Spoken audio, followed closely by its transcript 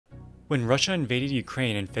When Russia invaded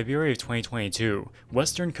Ukraine in February of 2022,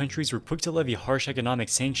 Western countries were quick to levy harsh economic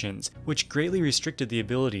sanctions, which greatly restricted the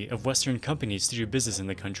ability of Western companies to do business in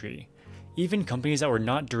the country. Even companies that were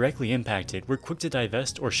not directly impacted were quick to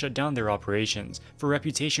divest or shut down their operations for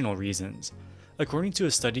reputational reasons. According to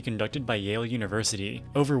a study conducted by Yale University,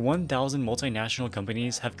 over 1,000 multinational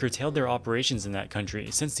companies have curtailed their operations in that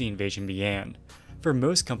country since the invasion began. For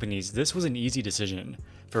most companies, this was an easy decision.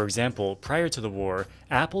 For example, prior to the war,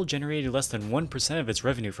 Apple generated less than 1% of its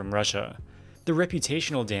revenue from Russia. The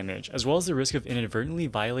reputational damage, as well as the risk of inadvertently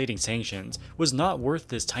violating sanctions, was not worth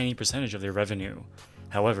this tiny percentage of their revenue.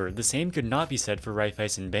 However, the same could not be said for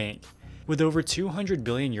Raiffeisen Bank. With over 200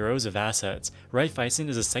 billion euros of assets, Raiffeisen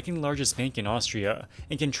is the second largest bank in Austria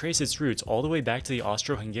and can trace its roots all the way back to the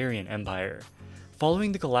Austro-Hungarian Empire.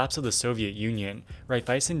 Following the collapse of the Soviet Union,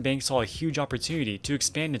 Raiffeisen Bank saw a huge opportunity to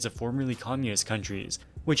expand into formerly communist countries,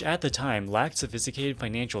 which at the time lacked sophisticated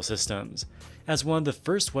financial systems. As one of the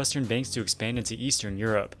first Western banks to expand into Eastern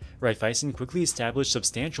Europe, Raiffeisen quickly established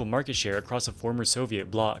substantial market share across the former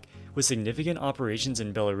Soviet bloc, with significant operations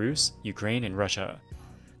in Belarus, Ukraine, and Russia.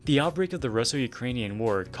 The outbreak of the Russo-Ukrainian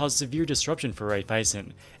War caused severe disruption for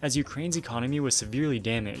Raiffeisen, as Ukraine's economy was severely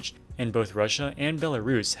damaged, and both Russia and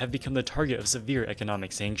Belarus have become the target of severe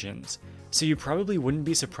economic sanctions. So you probably wouldn't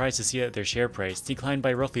be surprised to see that their share price declined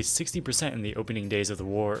by roughly 60% in the opening days of the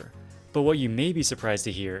war. But what you may be surprised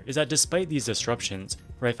to hear is that despite these disruptions,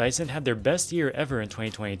 Raiffeisen had their best year ever in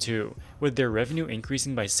 2022, with their revenue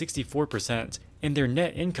increasing by 64% and their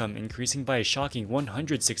net income increasing by a shocking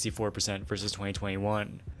 164% versus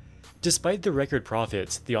 2021. Despite the record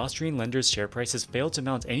profits, the Austrian lender's share price has failed to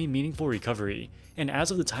mount any meaningful recovery, and as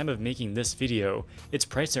of the time of making this video, its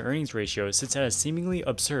price-to-earnings ratio sits at a seemingly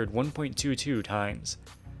absurd 1.22 times.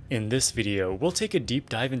 In this video, we'll take a deep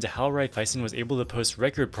dive into how Raiffeisen was able to post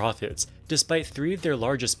record profits, despite three of their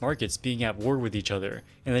largest markets being at war with each other,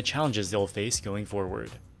 and the challenges they'll face going forward.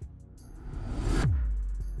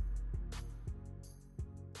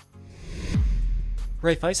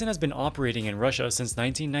 Raiffeisen has been operating in Russia since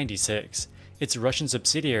 1996. Its Russian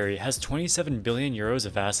subsidiary has 27 billion euros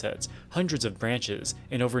of assets, hundreds of branches,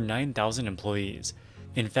 and over 9,000 employees.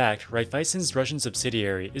 In fact, Raiffeisen's Russian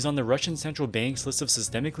subsidiary is on the Russian Central Bank's list of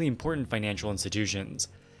systemically important financial institutions.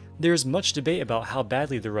 There is much debate about how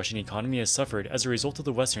badly the Russian economy has suffered as a result of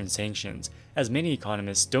the Western sanctions, as many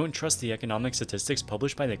economists don't trust the economic statistics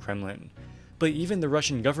published by the Kremlin. But even the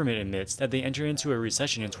Russian government admits that they entered into a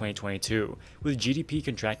recession in 2022, with GDP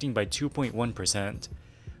contracting by 2.1%.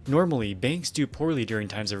 Normally, banks do poorly during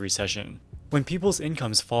times of recession. When people's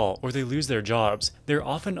incomes fall or they lose their jobs, they're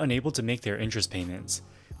often unable to make their interest payments.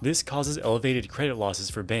 This causes elevated credit losses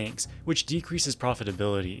for banks, which decreases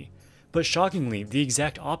profitability. But shockingly, the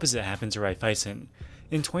exact opposite happened to Raiffeisen.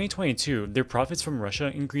 In 2022, their profits from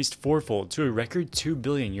Russia increased fourfold to a record 2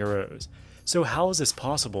 billion euros. So how is this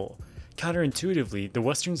possible? Counterintuitively, the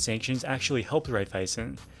Western sanctions actually helped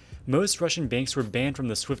Raiffeisen. Most Russian banks were banned from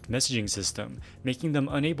the SWIFT messaging system, making them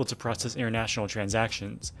unable to process international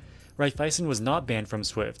transactions. Raiffeisen was not banned from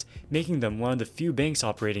SWIFT, making them one of the few banks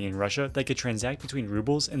operating in Russia that could transact between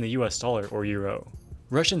rubles and the US dollar or euro.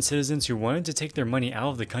 Russian citizens who wanted to take their money out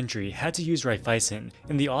of the country had to use Raiffeisen,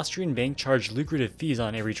 and the Austrian bank charged lucrative fees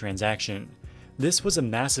on every transaction. This was a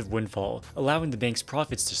massive windfall, allowing the bank's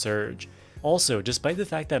profits to surge. Also, despite the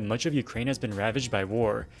fact that much of Ukraine has been ravaged by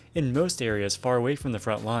war, in most areas far away from the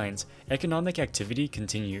front lines, economic activity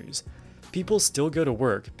continues. People still go to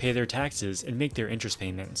work, pay their taxes, and make their interest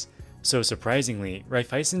payments. So surprisingly,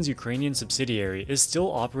 Raiffeisen's Ukrainian subsidiary is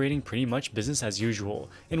still operating pretty much business as usual,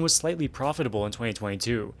 and was slightly profitable in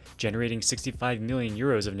 2022, generating 65 million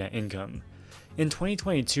euros of net income. In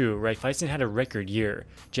 2022, Raiffeisen had a record year,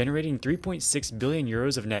 generating 3.6 billion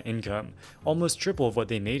euros of net income, almost triple of what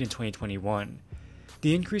they made in 2021.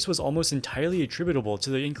 The increase was almost entirely attributable to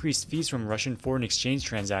the increased fees from Russian foreign exchange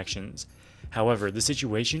transactions. However, the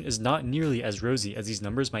situation is not nearly as rosy as these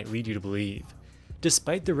numbers might lead you to believe.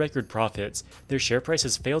 Despite the record profits, their share price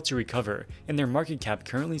has failed to recover, and their market cap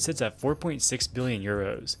currently sits at 4.6 billion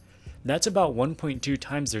euros. That's about 1.2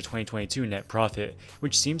 times their 2022 net profit,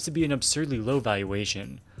 which seems to be an absurdly low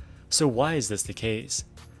valuation. So why is this the case?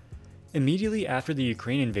 Immediately after the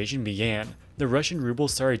Ukraine invasion began, the Russian ruble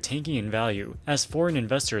started tanking in value as foreign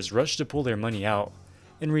investors rushed to pull their money out.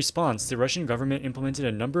 In response, the Russian government implemented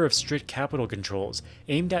a number of strict capital controls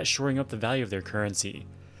aimed at shoring up the value of their currency.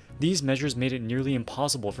 These measures made it nearly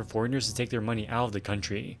impossible for foreigners to take their money out of the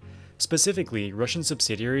country. Specifically, Russian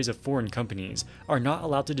subsidiaries of foreign companies are not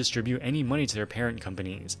allowed to distribute any money to their parent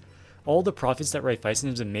companies. All the profits that Raiffeisen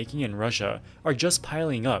has been making in Russia are just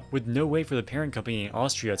piling up with no way for the parent company in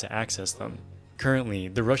Austria to access them. Currently,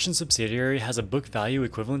 the Russian subsidiary has a book value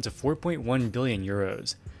equivalent to 4.1 billion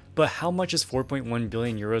euros. But how much is 4.1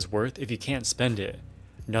 billion euros worth if you can't spend it?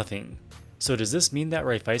 Nothing. So does this mean that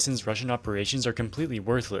Raiffeisen's Russian operations are completely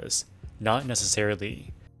worthless? Not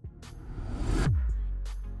necessarily.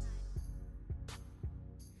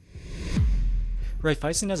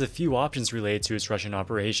 Raiffeisen has a few options related to its Russian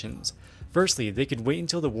operations. Firstly, they could wait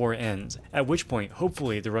until the war ends, at which point,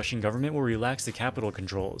 hopefully, the Russian government will relax the capital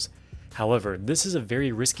controls. However, this is a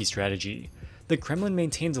very risky strategy. The Kremlin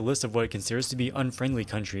maintains a list of what it considers to be unfriendly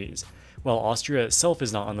countries. While Austria itself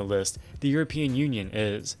is not on the list, the European Union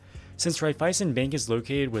is. Since Raiffeisen Bank is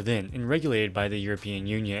located within and regulated by the European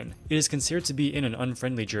Union, it is considered to be in an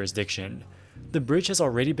unfriendly jurisdiction. The bridge has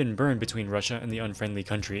already been burned between Russia and the unfriendly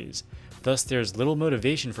countries. Thus, there's little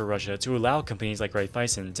motivation for Russia to allow companies like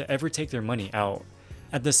Raiffeisen to ever take their money out.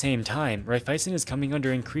 At the same time, Raiffeisen is coming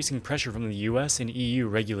under increasing pressure from the US and EU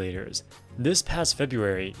regulators. This past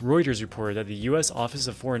February, Reuters reported that the US Office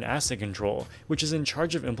of Foreign Asset Control, which is in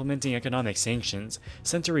charge of implementing economic sanctions,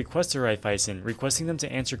 sent a request to Raiffeisen requesting them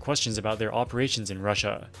to answer questions about their operations in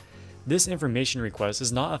Russia. This information request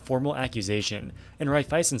is not a formal accusation, and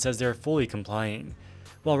Raiffeisen says they are fully complying.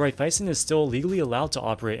 While Raiffeisen is still legally allowed to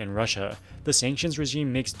operate in Russia, the sanctions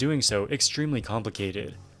regime makes doing so extremely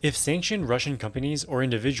complicated. If sanctioned Russian companies or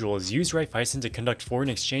individuals use Raiffeisen to conduct foreign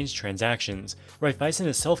exchange transactions, Raiffeisen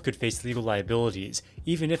itself could face legal liabilities,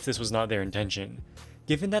 even if this was not their intention.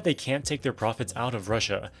 Given that they can't take their profits out of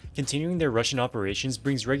Russia, continuing their Russian operations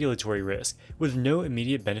brings regulatory risk, with no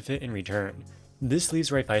immediate benefit in return. This leaves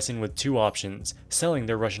Raiffeisen with two options: selling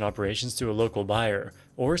their Russian operations to a local buyer,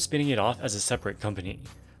 or spinning it off as a separate company.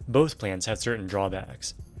 Both plans have certain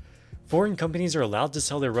drawbacks. Foreign companies are allowed to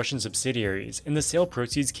sell their Russian subsidiaries, and the sale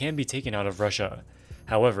proceeds can be taken out of Russia.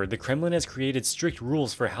 However, the Kremlin has created strict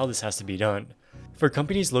rules for how this has to be done. For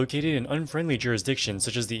companies located in unfriendly jurisdictions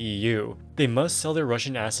such as the EU, they must sell their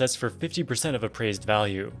Russian assets for 50% of appraised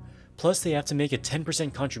value. Plus, they have to make a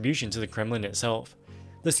 10% contribution to the Kremlin itself.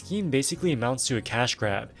 The scheme basically amounts to a cash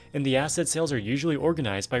grab, and the asset sales are usually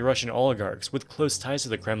organized by Russian oligarchs with close ties to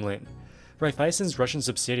the Kremlin. Raiffeisen's Russian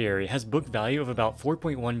subsidiary has book value of about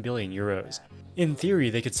 4.1 billion euros. In theory,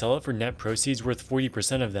 they could sell it for net proceeds worth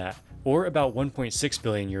 40% of that, or about 1.6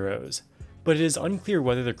 billion euros. But it is unclear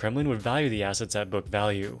whether the Kremlin would value the assets at book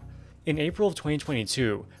value. In April of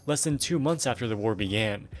 2022, less than 2 months after the war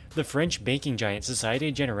began, the French banking giant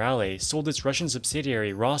Société Générale sold its Russian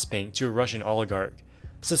subsidiary Rosbank to a Russian oligarch.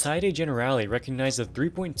 Société Générale recognized a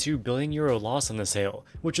 3.2 billion euro loss on the sale,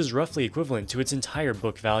 which is roughly equivalent to its entire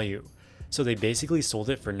book value. So they basically sold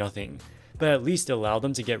it for nothing, but at least it allowed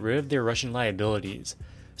them to get rid of their Russian liabilities.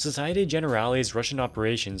 Société Générale's Russian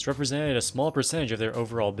operations represented a small percentage of their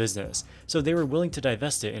overall business, so they were willing to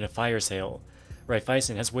divest it in a fire sale.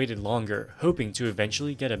 Raiffeisen has waited longer, hoping to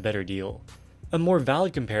eventually get a better deal. A more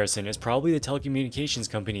valid comparison is probably the telecommunications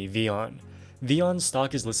company VEON. VEON's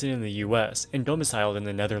stock is listed in the US and domiciled in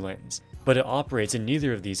the Netherlands, but it operates in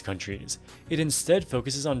neither of these countries. It instead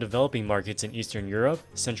focuses on developing markets in Eastern Europe,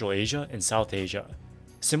 Central Asia, and South Asia.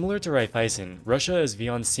 Similar to Raiffeisen, Russia is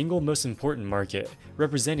VEON's single most important market,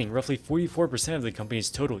 representing roughly 44% of the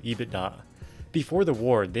company's total EBITDA. Before the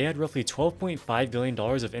war, they had roughly $12.5 billion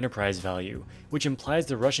of enterprise value, which implies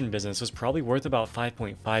the Russian business was probably worth about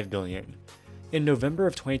 $5.5 billion. In November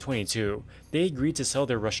of 2022, they agreed to sell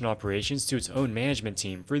their Russian operations to its own management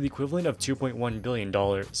team for the equivalent of $2.1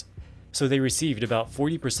 billion. So they received about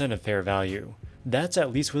 40% of fair value. That's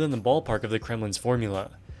at least within the ballpark of the Kremlin's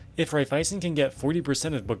formula. If Raiffeisen can get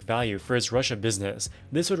 40% of book value for its Russia business,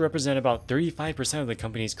 this would represent about 35% of the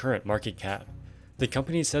company's current market cap. The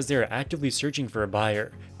company says they are actively searching for a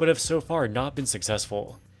buyer, but have so far not been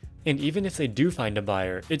successful. And even if they do find a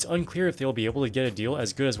buyer, it's unclear if they'll be able to get a deal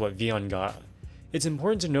as good as what VEON got. It's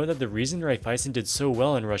important to note that the reason Raiffeisen did so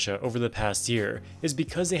well in Russia over the past year is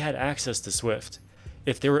because they had access to SWIFT.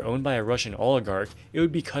 If they were owned by a Russian oligarch, it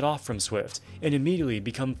would be cut off from SWIFT and immediately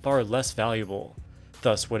become far less valuable.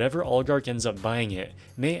 Thus, whatever oligarch ends up buying it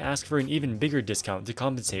may ask for an even bigger discount to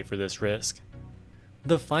compensate for this risk.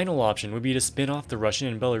 The final option would be to spin off the Russian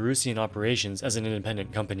and Belarusian operations as an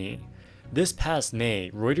independent company. This past May,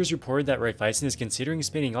 Reuters reported that Raiffeisen is considering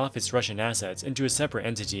spinning off its Russian assets into a separate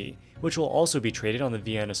entity, which will also be traded on the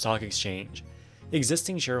Vienna Stock Exchange.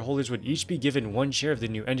 Existing shareholders would each be given one share of the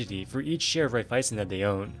new entity for each share of Raiffeisen that they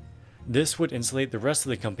own. This would insulate the rest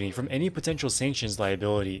of the company from any potential sanctions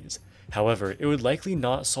liabilities. However, it would likely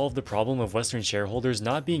not solve the problem of Western shareholders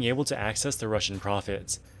not being able to access the Russian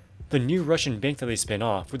profits. The new Russian bank that they spin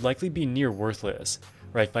off would likely be near worthless.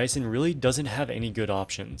 Raiffeisen really doesn't have any good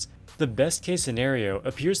options. The best case scenario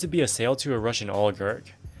appears to be a sale to a Russian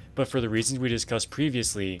oligarch. but for the reasons we discussed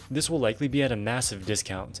previously, this will likely be at a massive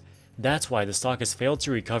discount. That's why the stock has failed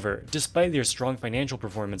to recover, despite their strong financial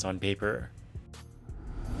performance on paper.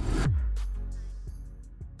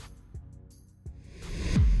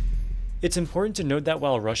 It's important to note that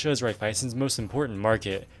while Russia is Raiffeisen's most important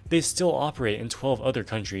market, they still operate in 12 other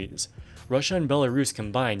countries. Russia and Belarus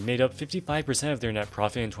combined made up 55% of their net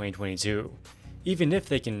profit in 2022. Even if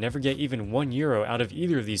they can never get even €1 out of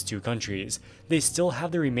either of these two countries, they still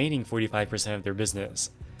have the remaining 45% of their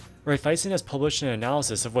business. Raiffeisen has published an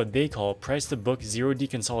analysis of what they call price-to-book zero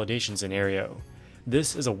deconsolidation scenario.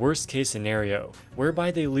 This is a worst-case scenario,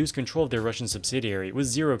 whereby they lose control of their Russian subsidiary with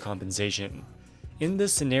zero compensation. In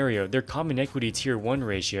this scenario, their common equity tier 1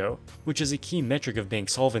 ratio, which is a key metric of bank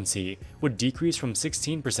solvency, would decrease from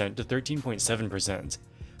 16% to 13.7%.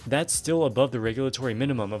 That's still above the regulatory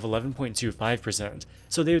minimum of 11.25%,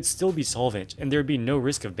 so they would still be solvent and there would be no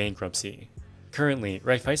risk of bankruptcy. Currently,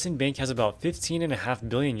 Raiffeisen Bank has about €15.5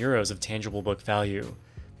 billion of tangible book value.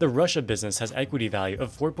 The Russia business has equity value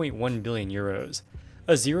of €4.1 billion.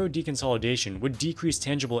 A zero deconsolidation would decrease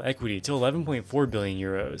tangible equity to €11.4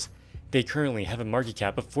 billion. They currently have a market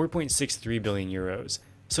cap of €4.63 billion,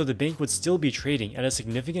 so the bank would still be trading at a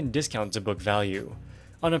significant discount to book value.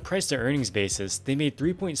 On a price-to-earnings basis, they made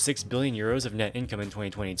 €3.6 billion of net income in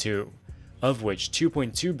 2022, of which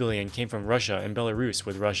 €2.2 billion came from Russia and Belarus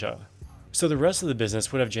with Russia. So the rest of the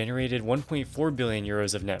business would have generated €1.4 billion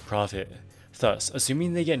of net profit. Thus,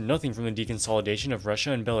 assuming they get nothing from the deconsolidation of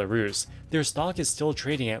Russia and Belarus, their stock is still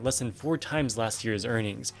trading at less than 4 times last year's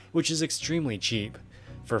earnings, which is extremely cheap.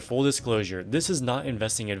 For full disclosure, this is not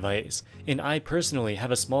investing advice, and I personally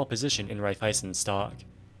have a small position in Raiffeisen stock.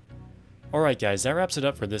 Alright guys, that wraps it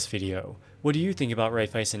up for this video. What do you think about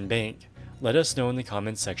Raiffeisen Bank? Let us know in the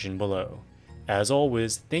comments section below. As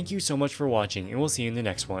always, thank you so much for watching and we'll see you in the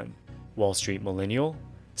next one. Wall Street Millennial,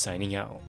 signing out.